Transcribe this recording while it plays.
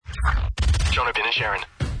Jono, Ben and Sharyn.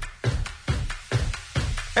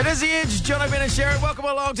 It is The Edge, Jono, Ben and Sharyn. Welcome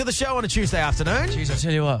along to the show on a Tuesday afternoon. Jeez, I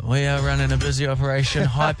tell you what, we are running a busy operation.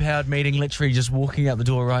 High-powered meeting, literally just walking out the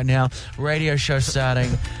door right now. Radio show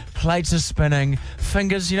starting. Plates are spinning.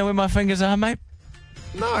 Fingers, you know where my fingers are, mate?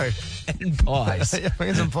 No. And pies. Yeah,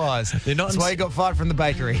 fingers and pies. They're not. That's why you got fired from the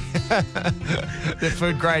bakery. Their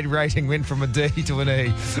food grade rating went from a D to an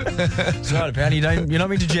E. That's right, apparently you're not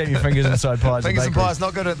meant to jam your fingers inside pies. Fingers and pies,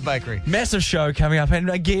 not good at the bakery. Massive show coming up, and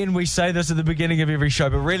again, we say this at the beginning of every show,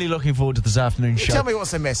 but really looking forward to this afternoon show. Tell me what's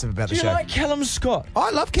so massive about the Do show. you like Callum Scott? I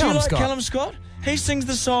love Callum Scott. Do you like Callum Scott? He sings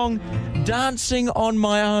the song "Dancing on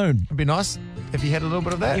My Own." It'd be nice if you had a little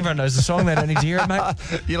bit of that. Everyone knows the song. They don't need to hear it,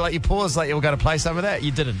 mate. You paused like you were going to play some of that.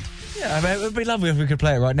 You didn't. Yeah, I mean, it would be lovely if we could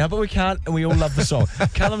play it right now, but we can't, and we all love the song.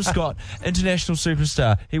 Callum Scott, international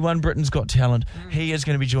superstar. He won Britain's Got Talent. He is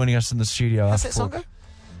going to be joining us in the studio. How's that song go?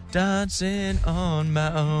 Dancing on my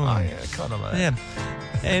own. Oh, yeah, kind of. Yeah.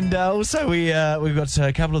 And also we've got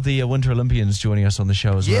a couple of the Winter Olympians joining us on the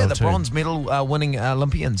show as well. Yeah, the too. bronze medal winning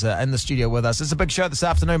Olympians in the studio with us. It's a big show this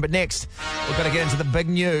afternoon, but next we're going to get into the big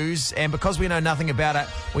news, and because we know nothing about it,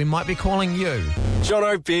 we might be calling you.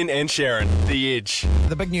 Jono, Ben and Sharyn, The Edge.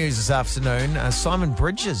 The big news this afternoon, Simon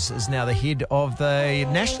Bridges is now the head of the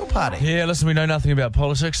National Party. Yeah, listen, we know nothing about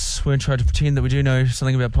politics. We're trying to pretend that we do know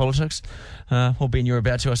something about politics. Well, Ben, you're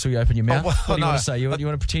about to. I saw you open your mouth. What do you want to say? You want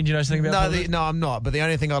to pretend you know something about politics? No, I'm not. But the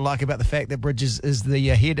only thing I like about the fact that Bridges is the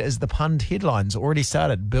head is the punned headlines. Already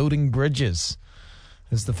started. Building bridges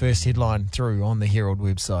is the first headline through on the Herald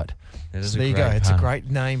website. So there you go. It's a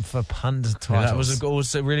great name for punned titles. Yeah, that was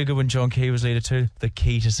also really good when John Key was leader too. The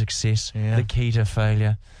key to success, the key to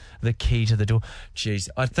failure, the key to the door. Jeez,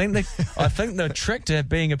 I think the trick to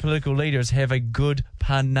being a political leader is have a good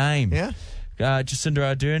pun name. Yeah.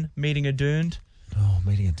 Jacinda Ardern, meeting Ardern. Oh,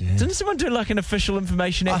 meeting Ardern. Didn't someone do like an official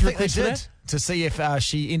information act I think they request for did. that? To see if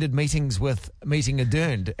she ended meetings with meeting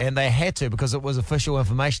Ardern, and they had to because it was official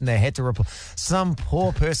information. They had to reply. Some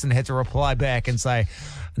poor person had to reply back and say,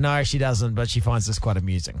 no, she doesn't, but she finds this quite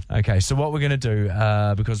amusing. Okay, so what we're going to do,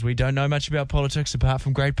 because we don't know much about politics apart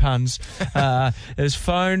from great puns, is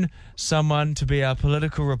phone someone to be our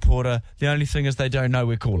political reporter. The only thing is they don't know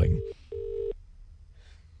we're calling.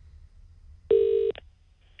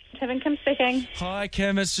 Kim speaking. Hi,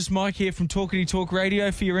 Kim. It's just Mike here from Talkity Talk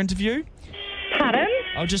Radio for your interview. Pardon?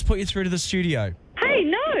 I'll just put you through to the studio. Hey,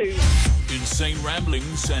 no. Insane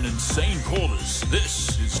ramblings and insane callers.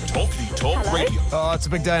 This is Talkity Talk Hello? Radio. Oh, it's a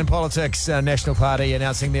big day in politics. National Party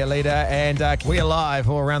announcing their leader, and we are live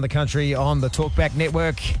all around the country on the Talkback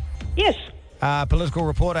Network. Yes. Political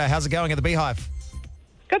reporter, how's it going at the Beehive?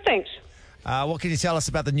 Good, thanks. What can you tell us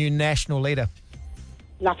about the new national leader?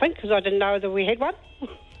 Nothing, because I didn't know that we had one.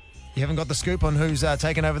 You haven't got the scoop on who's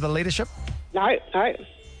taken over the leadership? No.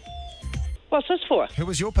 What's this for? Who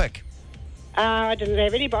was your pick? I didn't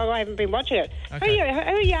have any, but I haven't been watching it. Okay. Who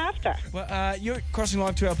are you after? Well, you're crossing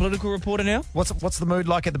live to our political reporter now. What's the mood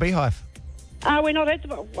like at the Beehive? We're not at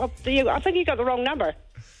the... I think you got the wrong number.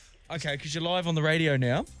 Okay, because you're live on the radio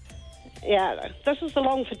now. Yeah, this is the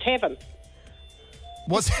long for tavern.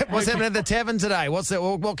 What's happening at the tavern today?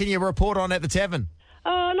 What can you report on at the tavern?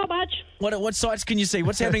 Not much. What sights can you see?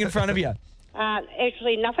 What's happening in front of you?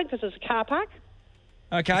 Actually, nothing, because it's a car park.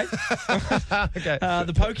 Okay. Okay.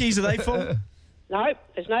 The pokies, are they full? No,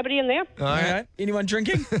 there's nobody in there. Okay. Anyone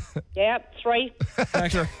drinking? Yeah, 3.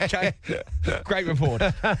 Okay. Great report.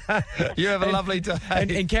 You have a lovely day.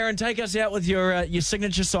 And Karen, take us out with your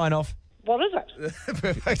signature sign-off. What is it?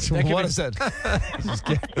 Perfect. What is it?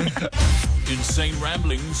 Insane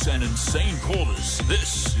ramblings and insane callers.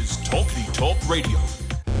 This is Talkity Talk Radio.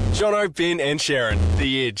 Jono, Ben and Sharyn,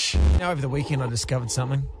 The Edge. Over the weekend, I discovered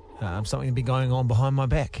something. Something had been going on behind my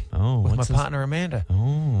back with my what's partner Amanda.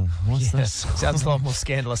 Oh, what's this? Sounds a lot more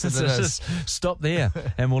scandalous than it is. Just stop there,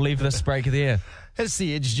 and we'll leave this break there. It's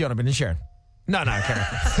The Edge, Jono, Ben and Sharyn. No, Karen.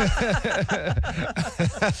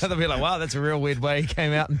 They'll be like, wow, that's a real weird way he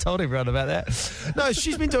came out and told everyone about that. No,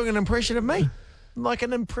 she's been doing an impression of me. Like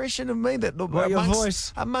an impression of me that your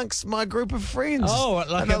voice? Amongst my group of friends. Oh,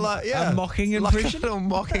 like a mocking impression? Like a little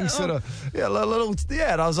mocking sort of, a little,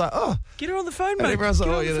 and I was like, oh. Get her on the phone, And mate. everyone's like,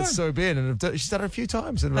 Get her oh, on yeah, the that's phone. so Ben. And she's done it a few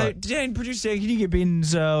times. And Hey, like, Dan, producer, can you get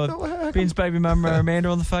Ben's baby mum Amanda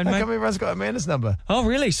on the phone, how mate? come everyone's got Amanda's number? Oh,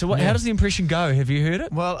 really? So how does the impression go? Have you heard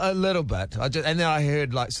it? Well, a little bit. And then I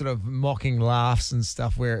heard like sort of mocking laughs and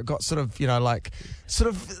stuff where it got sort of,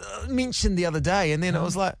 mentioned the other day. And then it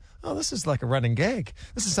was like, oh, this is like a running gag.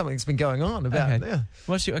 This is something that's been going on about. Okay. Yeah.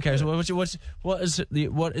 What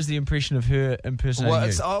is the impression of her impersonating Well,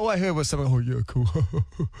 you? all I heard was something. Oh yeah, cool.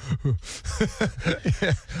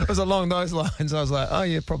 Yeah, it was along those lines. I was like, oh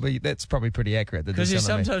yeah, that's probably pretty accurate. Because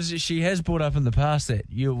sometimes she has brought up in the past that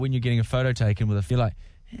when you're getting a photo taken with you're like,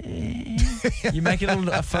 you make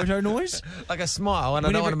a photo noise, like a smile, and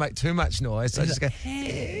I don't want to make too much noise, so I just go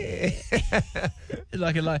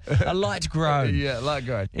like a light groan. Yeah, light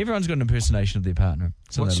groan. Everyone's got an impersonation of their partner.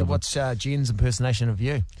 So What's Jen's impersonation of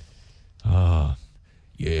you? Oh,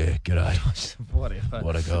 yeah, g'day. Whatever.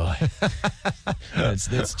 What a guy.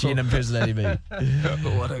 that's Jen impersonating me.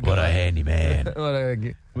 What a handy man.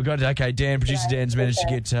 Okay, Producer Dan's managed to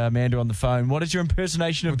get Amanda on the phone. What is your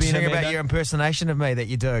impersonation of being Amanda? Amanda? About your impersonation of me that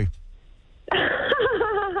you do.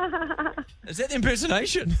 Is that the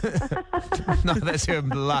impersonation? No, that's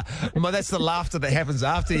that's the laughter that happens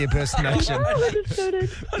after the impersonation.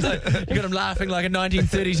 You got him laughing like a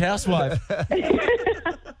 1930s housewife.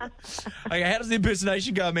 Okay, how does the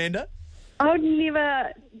impersonation go, Amanda? I would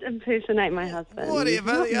never impersonate my husband.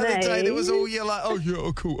 Whatever. Not The other me. day there was all you like, oh yeah,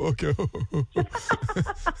 oh, cool, okay.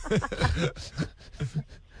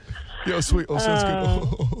 Yeah, sweet. Oh, sounds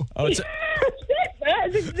good. Oh, it's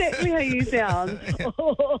That's exactly how you sound.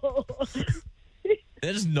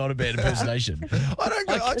 that is not a bad impersonation.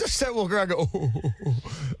 I just sat walk around and go,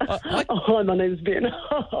 Oh, my name's Ben.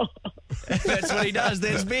 That's what he does.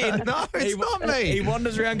 That's Ben. No, it's not me. He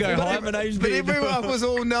wanders around going, hi, my name's But Ben. everyone was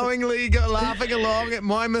all knowingly laughing along at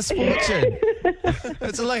my misfortune.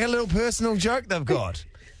 It's like a little personal joke they've got.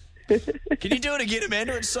 Can you do it again,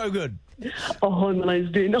 Amanda? It's so good. Oh, my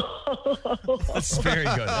name's Ben. It's very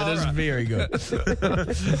good. It is very good.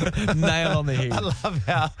 Nail on the head. I love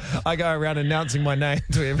how I go around announcing my name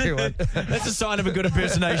to everyone. That's a sign of a good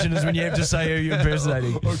impersonation is when you have to say who you're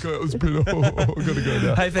impersonating. Okay, it was better. I've got to go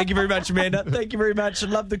now. Hey, thank you very much, Amanda. Thank you very much. I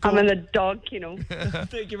love the call. I'm in the dog kennel.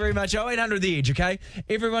 Thank you very much. 0800 The Edge, okay?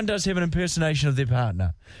 Everyone does have an impersonation of their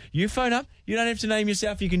partner. You phone up. You don't have to name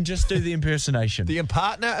yourself. You can just do the impersonation. The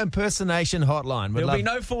partner impersonation hotline. There'll be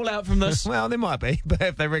no fallout from this. Well, there might be, but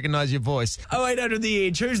if they recognise your voice. 0800 The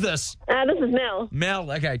Edge. Who's this? This is Mel.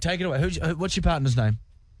 Mel. Okay, take it away. What's your partner's name?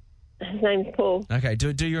 His name's Paul. Okay,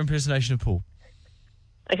 do your impersonation of Paul.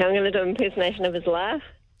 Okay, I'm going to do an impersonation of his laugh.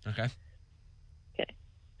 Okay.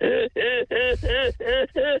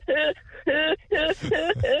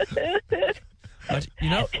 But, you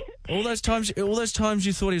know, all those times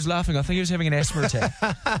you thought he was laughing, I think he was having an asthma attack.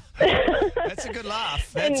 That's a good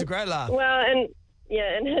laugh. That's a great laugh. Well, and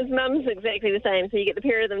his mum's exactly the same, so you get the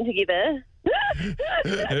pair of them together.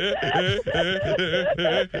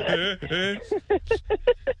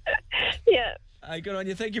 Yeah. Hey, good on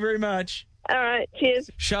you. Thank you very much. All right, cheers.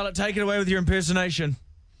 Charlotte, take it away with your impersonation.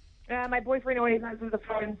 My boyfriend always answers the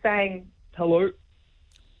phone saying, hello.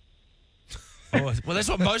 Oh, well, that's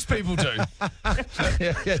what most people do.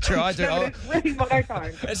 Yeah, try to. No, but it's really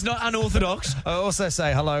monotone. It's not unorthodox. I also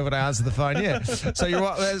say hello when I answer the phone. Yeah. So you're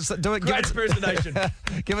right. Do it. Great impersonation.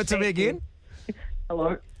 Give it to me again.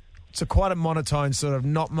 Hello. It's quite a monotone, sort of,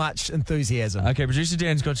 not much enthusiasm. Okay, Producer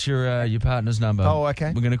Dan's got your partner's number. Oh,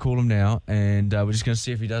 okay. We're going to call him now, and we're just going to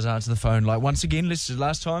see if he does answer the phone. Like, once again,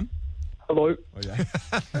 last time. Hello. Okay.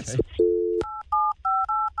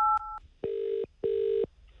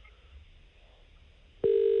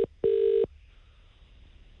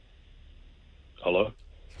 Hello?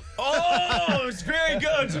 Oh, it's very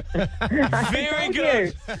good. Very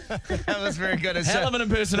good. That was very good. It's Hell of an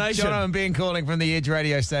impersonation. Jono and Ben calling from the Edge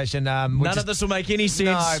radio station. None of this will make any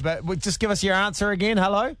sense. No, but just give us your answer again.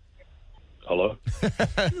 Hello? Hello?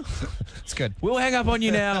 It's good. We'll hang up on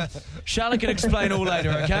you now. Charlotte can explain all later,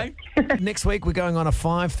 okay? Next week, we're going on a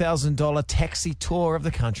 $5,000 taxi tour of the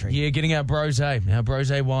country. Yeah, getting our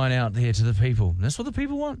brosé wine out there to the people. That's what the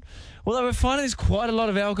people want. Although we're finding there's quite a lot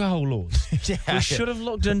of alcohol laws. Yeah. We should have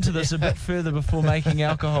looked into this a bit further before making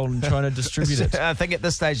alcohol and trying to distribute it. I think at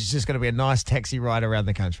this stage, it's just going to be a nice taxi ride around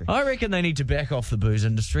the country. I reckon they need to back off the booze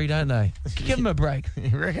industry, don't they? Give them a break.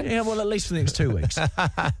 You reckon? Yeah, well, at least for the next 2 weeks.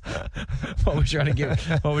 While we're trying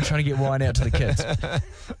to get wine out to the kids.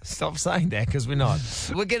 Stop saying that, because we're not.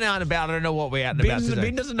 We're getting out and about. I don't know what we're out and about to do.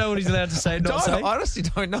 Ben doesn't know what he's allowed to say and not say. I honestly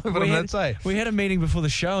don't know what I'm going to say. We had a meeting before the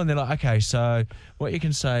show, and they're like, okay, so what you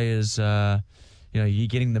can say is, you're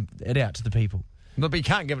getting it out to the people. No, but you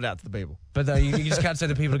can't give it out to the people. But you just can't say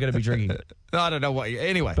the people are going to be drinking it. No, I don't know what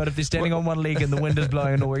anyway. But if they're standing on one leg and the wind is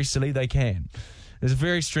blowing northeasterly, they can. There's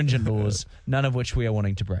very stringent laws, none of which we are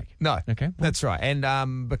wanting to break. No. Okay. That's right.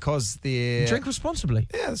 And because they're... Drink responsibly.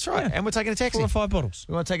 Yeah, that's right. Yeah. And we're taking a taxi. 4 or 5 bottles.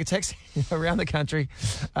 We want to take a taxi around the country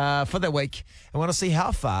for the week and want to see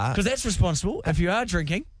how far... Because that's responsible. If you are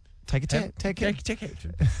drinking, Take a cab. Take a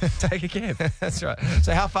cab. That's right.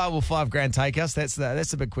 So how far will $5,000 take us? That's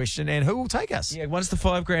the big question. And who will take us? Yeah, once the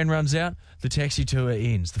 $5,000 runs out, the taxi tour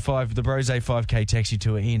ends. The Brose 5K taxi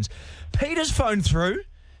tour ends. Peter's phoned through.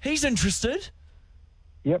 He's interested.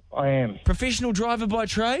 Yep, I am. Professional driver by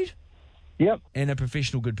trade. Yep, And a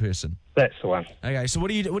professional good person. that's the one. Okay, so what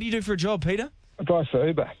do you do for a job, Peter? I drive for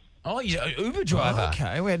Uber. Oh, you're an Uber driver.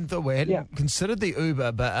 Okay, we hadn't considered the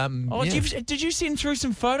Uber, but Oh, yeah. did you send through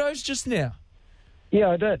some photos just now? Yeah,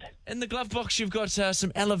 I did. In the glove box, you've got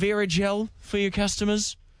some aloe vera gel for your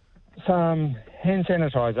customers. Some hand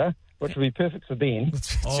sanitizer, which would be perfect for Ben.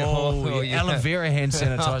 Oh, yeah. Aloe vera hand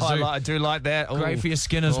sanitizer. I do like that. Great Ooh. for your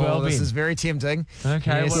skin as well, This Ben. is very tempting.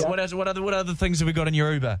 Okay, Yes. what other things have we got in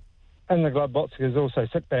your Uber? In the glove box, there's also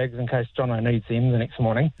sick bags in case Jono needs them the next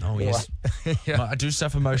morning. Oh, yes. I do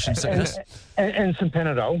suffer motion sickness. And some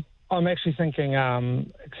Panadol. I'm actually thinking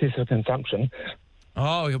excessive consumption.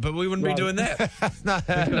 Oh, but we wouldn't be doing that.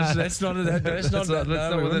 Because that's not. We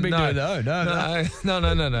wouldn't be doing that.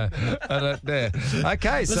 No. There.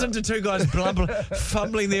 Okay, so Listen to two guys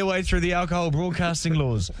fumbling their way through the alcohol broadcasting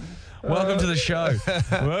laws. Welcome to the show.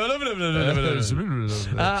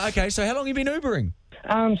 Okay, so how long have you been Ubering?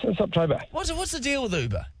 Since October. What's the deal with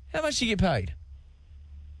Uber? How much do you get paid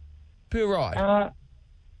per ride?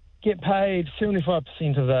 Get paid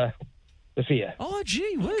 75% of the fare. Oh,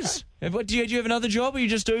 gee whiz. Do you have another job or you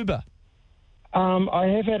just Uber? I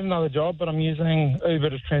have had another job, but I'm using Uber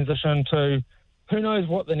to transition to who knows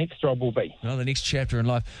what the next job will be. Oh, the next chapter in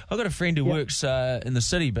life. I've got a friend who works in the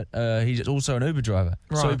city, but he's also an Uber driver.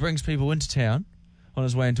 So he Right. brings people into town on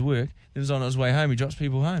his way into work. Then on his way home, he drops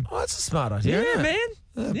people home. oh, that's a smart idea. Yeah, isn't man. it?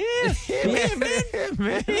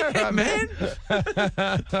 Yeah, man.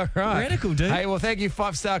 All right. Radical, dude. Hey, well, thank you.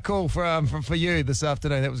 5-star call for you this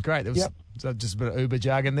afternoon. That was great. That was just a bit of Uber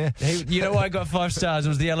jargon there. You know why I got 5 stars? It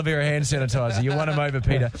was the aloe vera hand sanitizer. You won him over,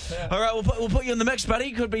 Peter. All right, we'll put you in the mix, buddy.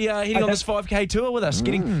 You could be heading on this 5K tour with us,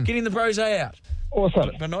 getting the Brose out.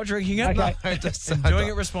 Awesome. But not drinking it. Okay. I just- Doing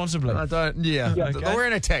it responsibly. I don't. Yeah. Okay. We're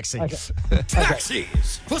in a taxi.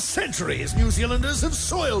 Taxis! For centuries, New Zealanders have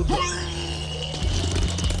soiled them,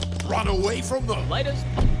 run away from them,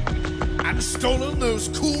 and stolen those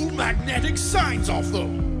cool magnetic signs off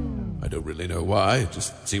them. I don't really know why, it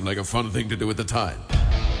just seemed like a fun thing to do at the time.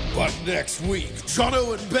 But next week,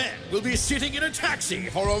 Jono and Ben will be sitting in a taxi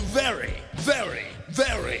for a very, very,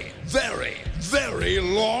 very, very, very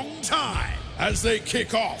long time as they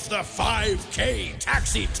kick off the 5K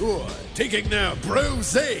taxi tour, taking their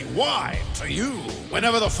Brose wine to you.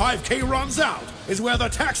 Whenever the 5K runs out is where the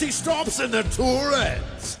taxi stops and the tour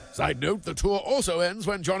ends. Side note, the tour also ends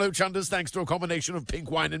when Jono chunders thanks to a combination of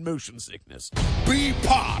pink wine and motion sickness. Be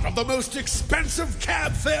part of the most expensive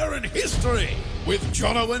cab fare in history with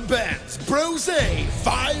Jono and Ben's Brose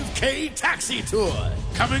 5K taxi tour.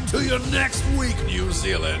 Coming to you next week, New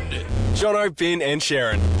Zealand. Jono, Ben and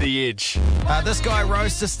Sharyn, The Edge. This guy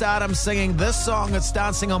rose to stardom singing this song. It's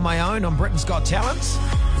Dancing on My Own on Britain's Got Talent.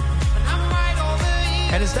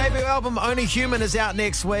 And his debut album, Only Human, is out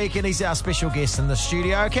next week, and he's our special guest in the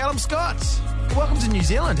studio. Callum Scott, welcome to New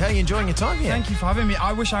Zealand. How are you enjoying your time here? Thank you for having me.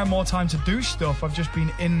 I wish I had more time to do stuff. I've just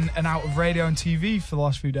been in and out of radio and TV for the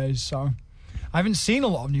last few days, so I haven't seen a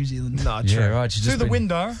lot of New Zealand. No, true. Yeah, right. Through the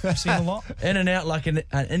window, I've seen a lot. In and out like an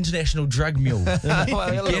international drug mule. Get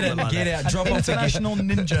in, get out, drop off again. International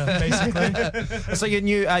ninja, basically. So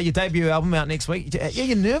your debut album out next week. Are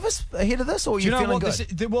you nervous ahead of this, or are Do you you know feeling what?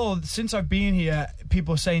 good? Well, since I've been here,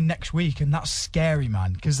 people are saying next week, and that's scary,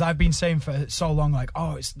 man. Because I've been saying for so long, like,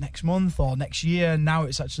 oh, it's next month or next year, and now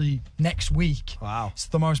it's actually next week. Wow. It's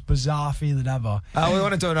the most bizarre feeling ever. We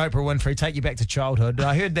want to do an Oprah Winfrey, take you back to childhood.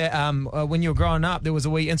 I heard that when you were growing up, there was a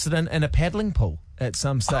wee incident in a paddling pool at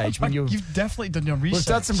some stage. when You've definitely done your research. We've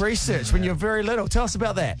done some research when you were very little. Tell us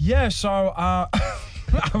about that. Yeah, so I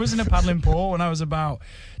was in a paddling pool when I was about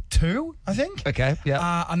 2, I think. Okay,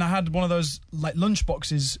 yeah. And I had one of those like lunch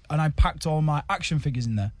boxes, and I packed all my action figures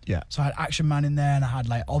in there. Yeah. So I had Action Man in there, and I had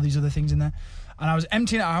like all these other things in there, and I was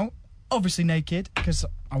emptying it out, obviously naked because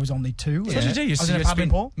I was only 2. What did you do? I was in a You paddling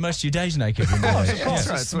spent pool. most of your days naked. Of Of course.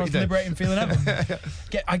 That's It's the what most you do. liberating feeling ever.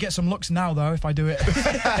 I get some looks now, though, if I do it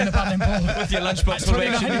in a paddling pool. With your lunchbox full of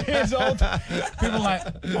action. 29 years old. People are like,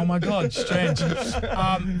 oh my God, strange.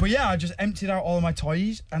 But yeah, I just emptied out all of my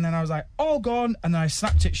toys, and then I was like, all gone. And then I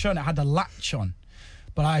snapped it shut, and it had a latch on.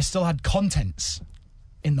 But I still had contents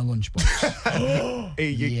in the lunchbox.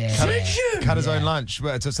 You cut his own lunch,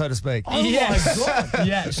 so to speak. Oh my God.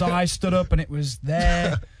 Yeah, so I stood up, and it was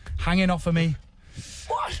there, hanging off of me.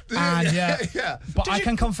 What? And yeah. But I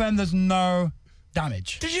can confirm there's no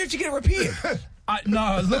damage. Did you have to get it repaired?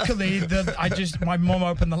 No, luckily, my mum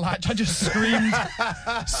opened the latch. I just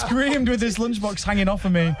screamed with this lunchbox hanging off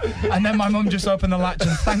of me, and then my mum just opened the latch,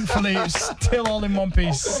 and thankfully it's still all in one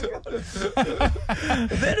piece.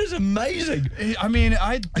 That is amazing. I mean,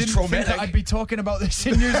 I didn't think that I'd be talking about this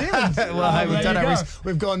in New Zealand. Well, hey, we've done it.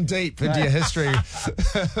 We've gone deep into your history.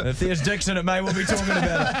 If there's Dixon at May, we'll be talking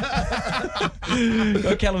about it.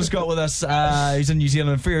 Got Callum Scott with us. He's in New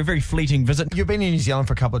Zealand for a very fleeting visit. You've been in New Zealand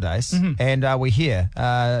for a couple of days, and we're here.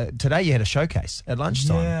 Today you had a showcase at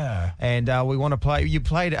lunchtime. Yeah. And we want to play. You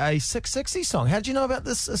played a 660 song. How did you know about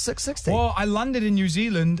this 660? Well, I landed in New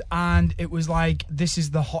Zealand, and it was like, this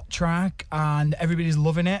is the hot track, and everybody's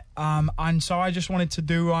loving it. And so I just wanted to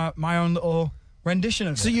do my own little rendition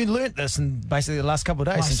of it. So you learnt this in basically the last couple of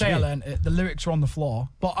days? I learnt it. The lyrics were on the floor,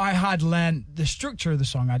 but I had learnt the structure of the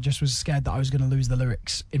song. I just was scared that I was going to lose the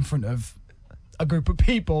lyrics in front of a group of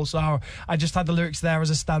people, so I just had the lyrics there as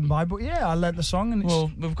a standby. But yeah, I learnt the song, and well,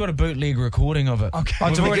 we've got a bootleg recording of it. Okay,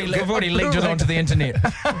 we've already leaked it onto the internet.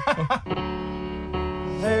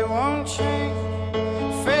 They won't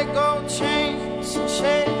change, fake gold chains and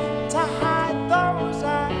shade to hide those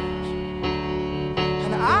eyes,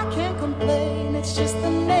 and I can't complain. It's just the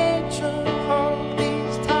nature of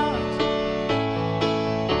these times.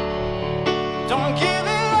 Don't give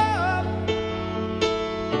it up.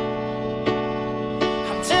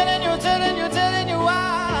 I'm telling you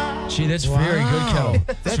why. Gee, that's very good, Cal.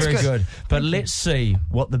 That's very good. But let's see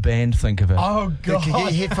what the band think of it. Oh, God. Get your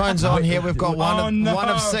headphones on here. We've got one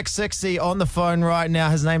of 660 on the phone right now.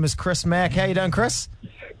 His name is Chris Mack. How you doing, Chris?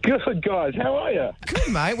 Good, guys. How are you?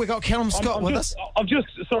 Good, mate. We got Callum Scott with us.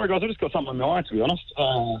 Sorry, guys. I've just got something on my mind, to be honest.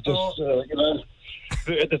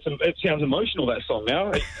 It sounds emotional, that song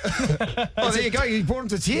now. Oh, there you go. You brought him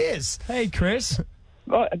to tears. Hey, Chris.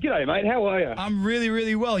 G'day, mate. How are you? I'm really,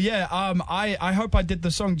 really well. Yeah. I hope I did the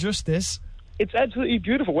song justice. It's absolutely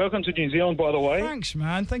beautiful. Welcome to New Zealand, by the way. Thanks,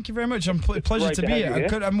 man. Thank you very much. Pleasure to be have you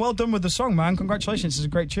here. I'm well done with the song, man. Congratulations. It's a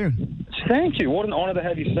great tune. Thank you. What an honour to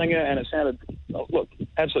have you sing it, and it sounded,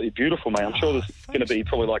 absolutely beautiful, mate. I'm sure there's going to be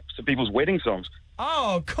probably like some people's wedding songs.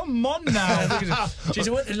 Oh, come on now. Jeez,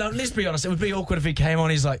 let's be honest, it would be awkward if he came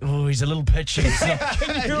on, he's like, oh, he's a little pitchy. It's not,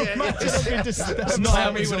 Can you imagine? it's not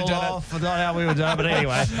how we would have done it. Not how we would have done it, but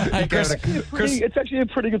anyway. Hey, Chris, It's actually a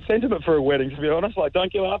pretty good sentiment for a wedding, to be honest. Like,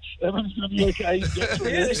 don't give up. Everyone's going to be okay. Yeah,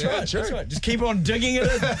 that's right. That's right. Just keep on digging it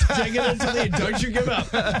until the end. Don't you give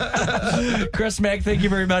up. Chris Mack, thank you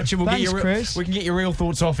very much. And Chris. We can get your real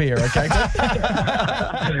thoughts off here, okay?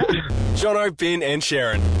 Jono, Ben and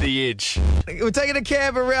Sharyn, The Edge. We're taking a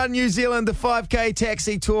cab around New Zealand, the 5K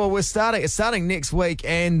taxi tour. It's starting next week,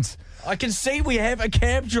 and I can see we have a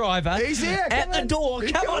cab driver. He's here. At the door.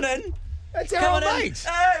 Come on in. That's our Come on in. mate.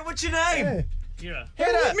 Hey, what's your name? Yeah.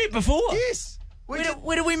 Have we met before? Yes. Where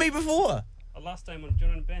did we meet before? Last time on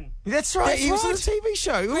Jono and Ben. That's right. He was on a TV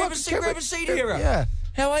show. Grab a seat here. Yeah.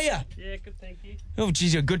 How are you? Yeah, good, thank you. Oh,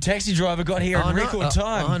 geez, a good taxi driver got here in record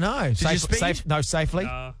time. I know. Did you speed? Safely?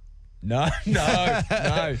 No.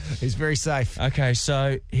 He's very safe. Okay,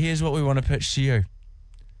 so here's what we want to pitch to you.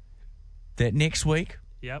 That next week,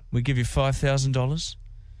 we give you $5,000,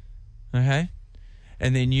 okay?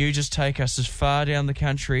 And then you just take us as far down the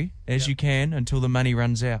country as you can until the money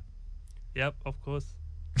runs out. Yep, of course.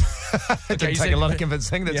 It didn't take a lot of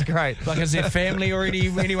convincing. That's great. Like, is there family or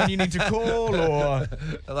anyone you need to call, or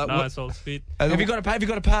No, it's all speed. Have you got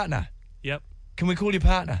a partner? Yep. Can we call your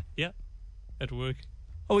partner? Yep. At work.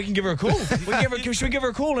 Oh, we can give her a call. Should we give her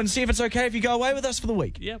a call and see if it's okay if you go away with us for the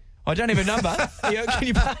week? Yep. I don't have her number. Can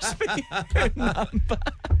you pass me her number?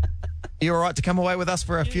 You all right to come away with us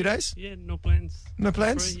for a few days? Yeah, no plans. No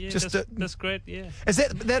plans? Yeah, Just that's great, yeah. Is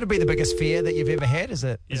that'll be the biggest fear that you've ever had, is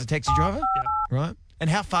it? As a taxi driver? Yeah. Right. And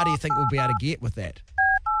how far do you think we'll be able to get with that?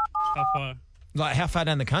 How far? Like, how far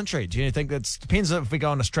down the country? Do you think depends if we go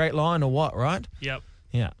on a straight line or what, right? Yep.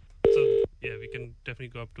 Yeah. So, yeah, we can definitely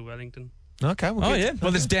go up to Wellington. Okay. Well,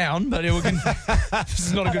 it's down, but this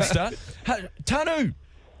is not a good start. Tanu.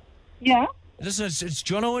 Yeah. It's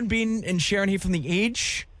Jono and Ben and Sharyn here from The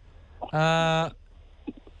Edge. How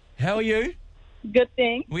are you? Good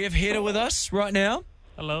thing. We have Hedda with us right now.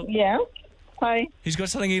 Hello. Yeah. Hi. He's got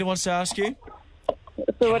something he wants to ask you.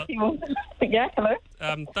 So what do you want? Yeah, hello.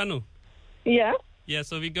 Tanu. Yeah. Yeah,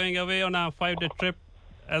 so we're going away on a 5-day trip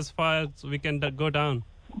as far as we can go down.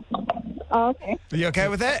 Oh, okay. Are you okay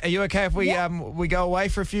with that? Are you okay if we go away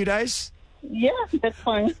for a few days? Yeah, that's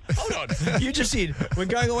fine. Hold on. You just said we're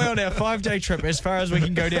going away on our 5-day trip as far as we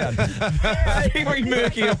can go down. Very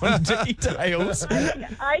murky on details.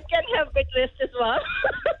 I can have bit rest as well.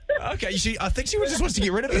 Okay, I think she just wants to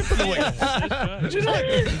get rid of you for the week.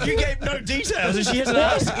 You gave no details, and she hasn't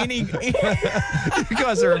asked any. You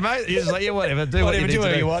guys are amazing. You're just like, yeah, whatever. Do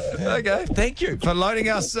what you want. Okay. Thank you for loaning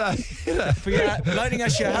us. Loaning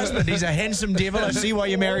us your husband. He's a handsome devil. I see why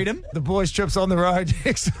you married him. The boys' trip's on the road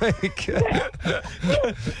next week.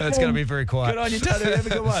 It's going to be very quiet. Good on you, Tony. Have a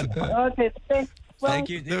good one. Okay, thanks. Well, Thank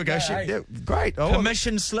you. There we go. Yeah, great.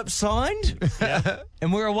 Permission slip signed. Yeah.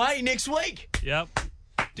 And we're away next week. Yep.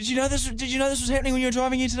 Did you know this was happening when you were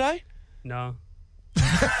driving here today? No.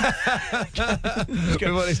 Next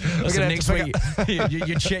week, you're going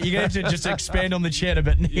to have to just expand on the chat a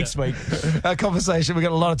bit next week. Our conversation, we've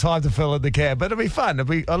got a lot of time to fill in the cab, but it'll be fun. I'm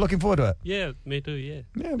looking forward to it. Yeah, me too, yeah.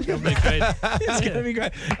 Yeah, It'll be great. It's going to be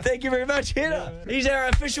great. Thank you very much, Hannah. He's our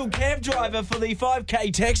official cab driver for the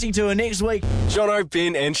 5K taxi tour next week. Jono,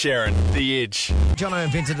 Ben and Sharyn, The Edge. Jono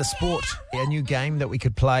invented a new game that we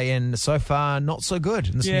could play, and so far, not so good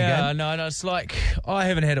in this new game. No, it's like, I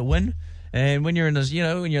haven't had a win. And when you're in this,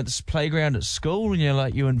 when you're at this playground at school and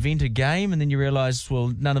you invent a game and then you realise,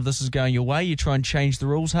 well, none of this is going your way, you try and change the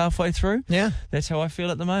rules halfway through. Yeah. That's how I feel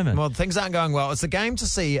at the moment. Well, things aren't going well. It's a game to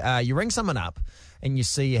see, you ring someone up and you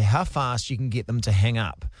see how fast you can get them to hang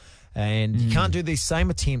up. And you can't do the same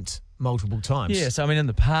attempt multiple times. Yes, I mean, in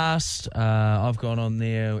the past, I've gone on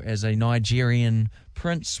there as a Nigerian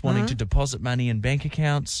prince wanting to deposit money in bank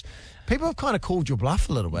accounts. People have kind of called your bluff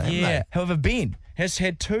a little bit, haven't they? However, Ben has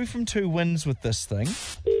had 2 from 2 wins with this thing.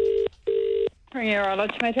 Premier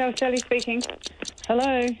Lodge Motel, Sally speaking.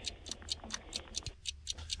 Hello.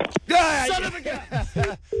 Son of a gun!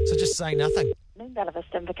 So just say nothing. Bella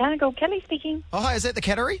Vista Mechanical, Kelly speaking. Oh, hi, is that the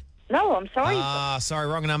Cattery? No, I'm sorry. Sorry,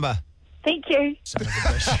 wrong number. Thank you. Son of a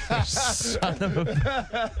bitch. Son of a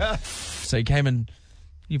bitch. So you came in.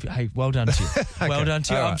 Hey, well done to you. Well done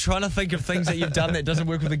to you. I'm trying to think of things that you've done that doesn't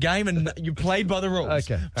work with the game, and you played by the rules.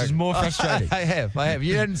 Okay. Which is more frustrating. I have.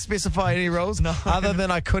 You didn't specify any rules other than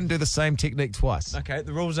I couldn't do the same technique twice. Okay,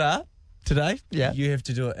 the rules are, today, you have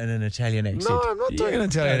to do it in an Italian accent. No, I'm not doing an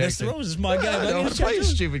Italian accent. That's the rules. It's my game. I don't want to play a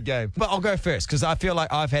stupid game. But I'll go first, because I feel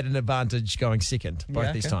like I've had an advantage going second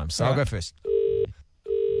both these times. So I'll go first.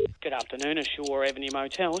 Good afternoon, Ashore Avenue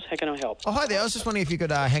Motels. How can I help? Oh, hi there. I was just wondering if you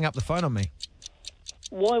could hang up the phone on me.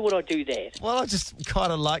 Why would I do that? Well, I just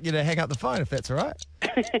kind of like you to hang up the phone, if that's all right.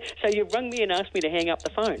 So you've rung me and asked me to hang up the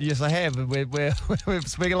phone? Yes, I have. We're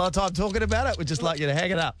spending a lot of time talking about it. We'd just like you to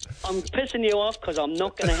hang it up. I'm pissing you off because I'm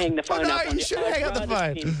not going to hang the phone up on you should hang up the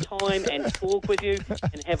phone. Spend time and talk with you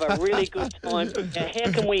and have a really good time. Now,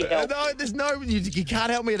 how can we help? No, there's you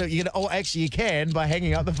can't help me. Actually, you can by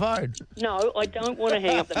hanging up the phone. No, I don't want to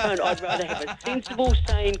hang up the phone. I'd rather have a sensible,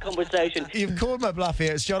 sane conversation. You've called my bluff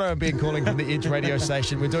here. It's Jono and Ben calling from the Edge radio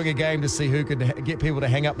station. We're doing a game to see who can get people to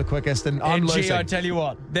hang up the quickest, and I'm losing. Gee, I tell you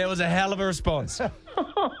what, that was a hell of a response.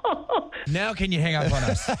 Now can you hang up on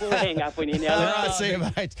us? We'll hang up on you now. All right, see you,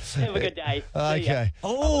 mate. Have a good day. Okay.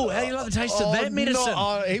 Oh, how do you like the taste of that medicine?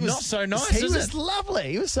 Not so nice, He was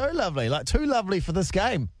lovely. He was so lovely. Like, too lovely for this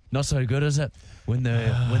game. Not so good, is it? When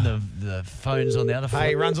the phone's on the other phone.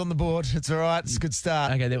 Hey, runs on the board. It's all right. It's a good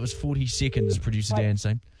start. Okay, that was 40 seconds, producer Dan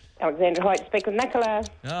saying. Alexandra Hoyt, speak with Nicola.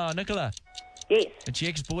 Oh, Nicola. Yes. It's your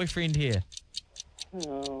ex-boyfriend here.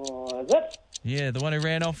 Oh, is it? Yeah, the one who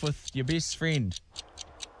ran off with your best friend.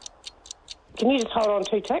 Can you just hold on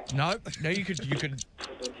 2 ticks? No, you could. We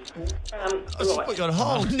got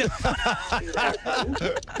hold.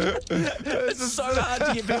 It's so hard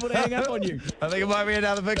to get people to hang up on you. I think it might be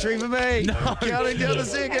another victory for me. No. Counting down the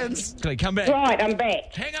seconds. Okay, come back. Right, I'm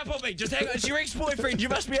back. Hang up on me. Just hang up. It's your ex-boyfriend. You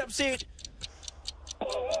must be upset.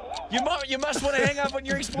 You must want to hang up on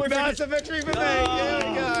your ex-boyfriend. No, it's a victory for me. Here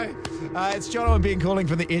we go. It's Jono and Ben calling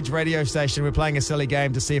from the Edge radio station. We're playing a silly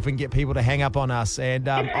game to see if we can get people to hang up on us. And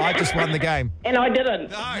I just won the game. And I didn't.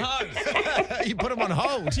 No. You put them on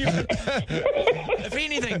hold. If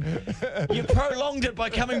anything, you prolonged it by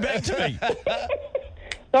coming back to me.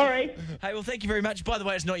 Sorry. Hey, well, thank you very much. By the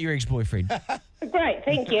way, it's not your ex-boyfriend. Great,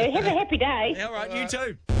 thank you. Have a happy day. All right, you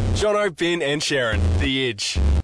too. Jono, Ben and Sharyn, The Edge.